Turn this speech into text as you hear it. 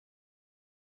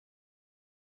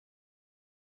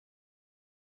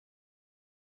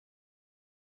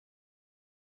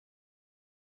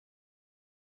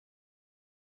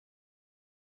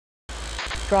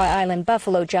Straw Island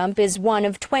Buffalo Jump is one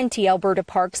of 20 Alberta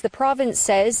parks the province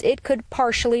says it could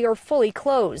partially or fully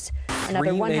close.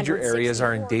 Three major areas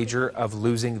are in danger of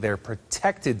losing their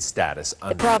protected status.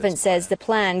 The province says the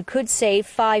plan could save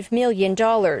 $5 million.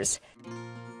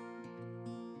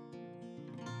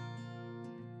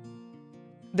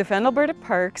 Defend Alberta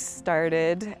Parks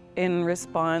started in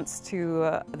response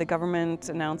to the government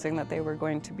announcing that they were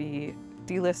going to be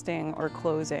delisting or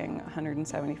closing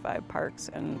 175 parks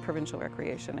and provincial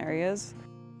recreation areas.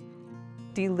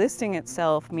 Delisting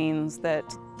itself means that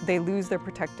they lose their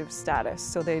protective status,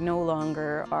 so they no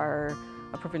longer are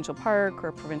a provincial park or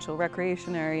a provincial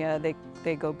recreation area.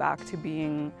 They go back to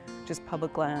being just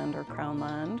public land or crown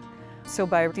land. So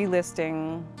by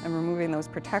delisting and removing those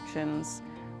protections,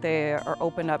 they are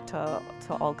opened up to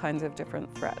all kinds of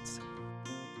different threats.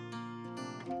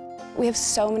 We have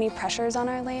so many pressures on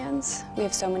our lands. We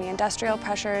have so many industrial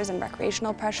pressures and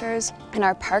recreational pressures, and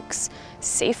our parks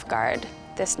safeguard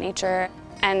this nature.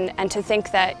 And to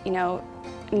think that, you know,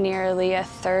 nearly a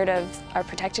third of our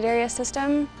protected area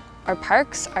system, our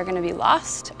parks, are going to be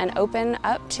lost and open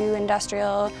up to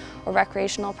industrial or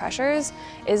recreational pressures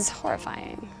is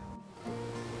horrifying.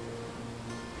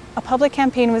 A public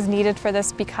campaign was needed for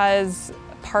this because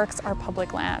parks are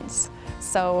public lands.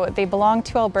 So they belong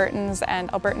to Albertans,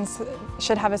 and Albertans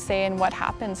should have a say in what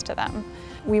happens to them.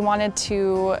 We wanted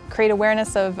to create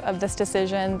awareness of this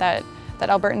decision that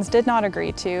Albertans did not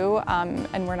agree to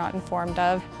and were not informed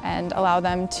of, and allow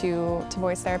them to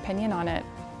voice their opinion on it.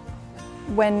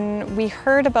 When we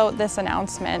heard about this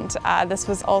announcement, this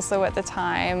was also at the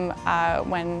time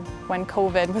when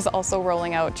COVID was also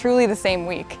rolling out, truly the same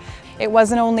week. It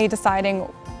wasn't only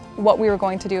deciding what we were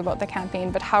going to do about the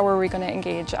campaign, but how were we going to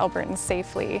engage Albertans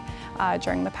safely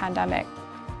during the pandemic.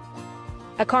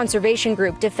 A conservation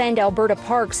group, Defend Alberta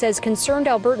Parks, says concerned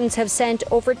Albertans have sent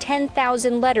over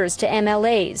 10,000 letters to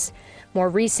MLAs. More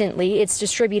recently, it's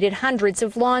distributed hundreds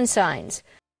of lawn signs.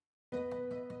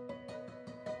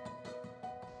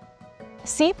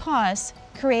 CPAWS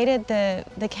created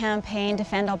the campaign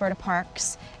Defend Alberta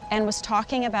Parks and was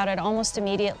talking about it almost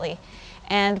immediately.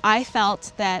 And I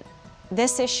felt that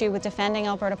this issue with defending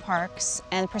Alberta parks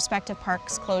and prospective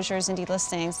parks closures and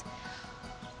delistings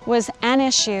was an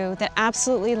issue that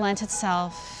absolutely lent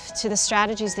itself to the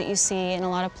strategies that you see in a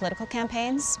lot of political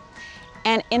campaigns,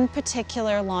 and in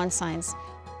particular lawn signs.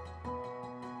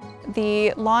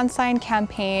 The lawn sign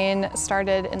campaign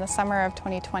started in the summer of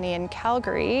 2020 in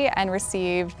Calgary and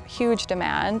received huge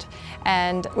demand.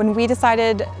 And when we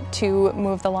decided to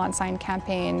move the lawn sign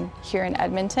campaign here in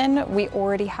Edmonton, we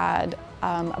already had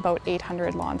about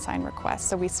 800 lawn sign requests.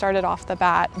 So we started off the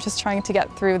bat just trying to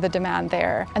get through the demand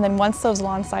there. And then once those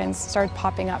lawn signs started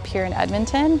popping up here in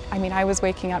Edmonton, I mean, I was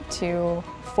waking up to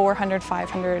 400,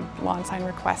 500 lawn sign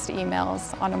request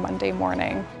emails on a Monday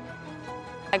morning.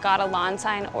 I got a lawn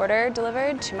sign order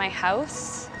delivered to my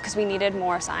house because we needed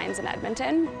more signs in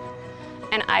Edmonton.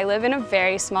 And I live in a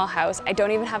very small house. I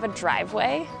don't even have a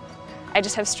driveway. I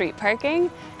just have street parking.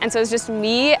 And so it's just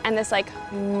me and this like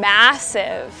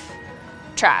massive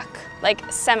truck, like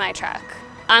semi-truck,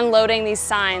 unloading these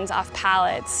signs off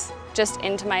pallets just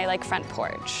into my like front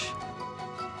porch.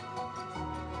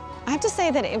 I have to say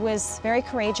that it was very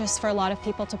courageous for a lot of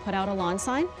people to put out a lawn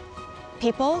sign.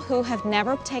 People who have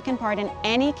never taken part in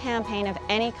any campaign of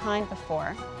any kind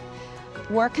before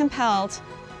were compelled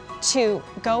to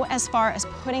go as far as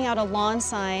putting out a lawn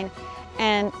sign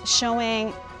and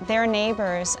showing their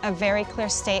neighbors a very clear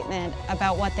statement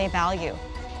about what they value.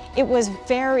 It was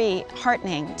very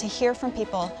heartening to hear from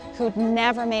people who'd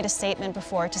never made a statement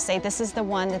before to say this is the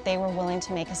one that they were willing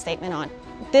to make a statement on.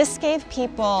 This gave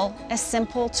people a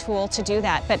simple tool to do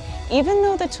that, but even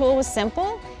though the tool was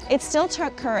simple, it still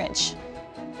took courage.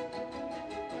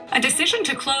 A decision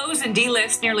to close and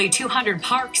delist nearly 200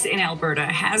 parks in Alberta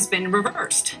has been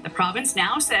reversed. The province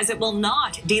now says it will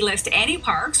not delist any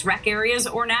parks, rec areas,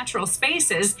 or natural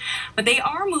spaces, but they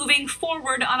are moving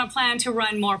forward on a plan to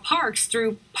run more parks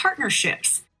through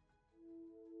partnerships.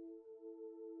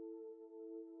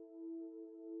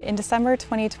 In December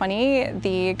 2020,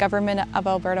 the government of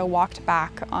Alberta walked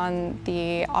back on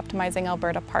the Optimizing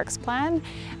Alberta Parks plan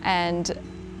and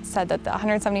said that the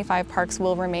 175 parks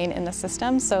will remain in the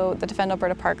system. So the Defend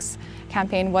Alberta Parks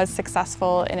campaign was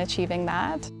successful in achieving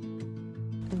that.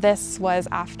 This was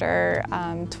after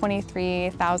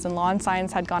 23,000 lawn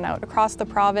signs had gone out across the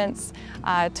province,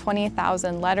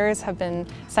 20,000 letters have been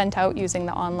sent out using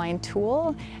the online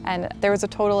tool, and there was a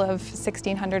total of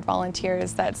 1,600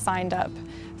 volunteers that signed up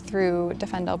through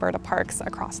Defend Alberta Parks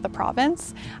across the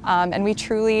province. And we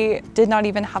truly did not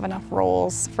even have enough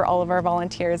roles for all of our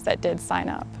volunteers that did sign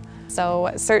up.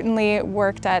 So certainly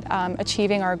worked at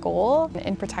achieving our goal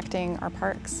in protecting our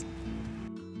parks.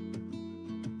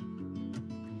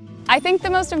 I think the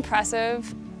most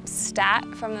impressive stat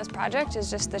from this project is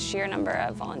just the sheer number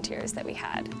of volunteers that we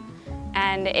had.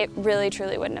 And it really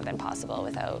truly wouldn't have been possible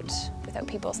without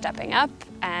people stepping up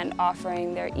and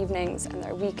offering their evenings and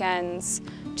their weekends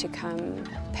to come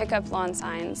pick up lawn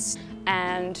signs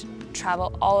and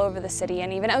travel all over the city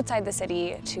and even outside the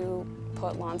city to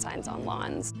put lawn signs on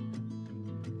lawns.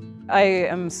 I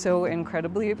am so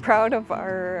incredibly proud of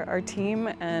our team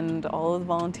and all of the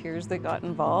volunteers that got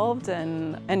involved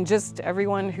and just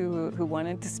everyone who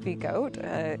wanted to speak out.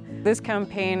 This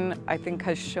campaign, I think,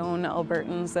 has shown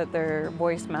Albertans that their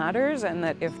voice matters and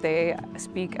that if they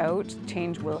speak out,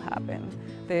 change will happen.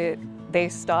 They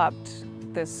stopped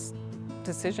this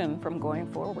decision from going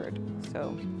forward.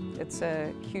 So it's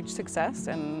a huge success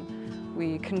and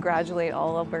we congratulate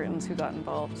all Albertans who got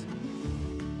involved.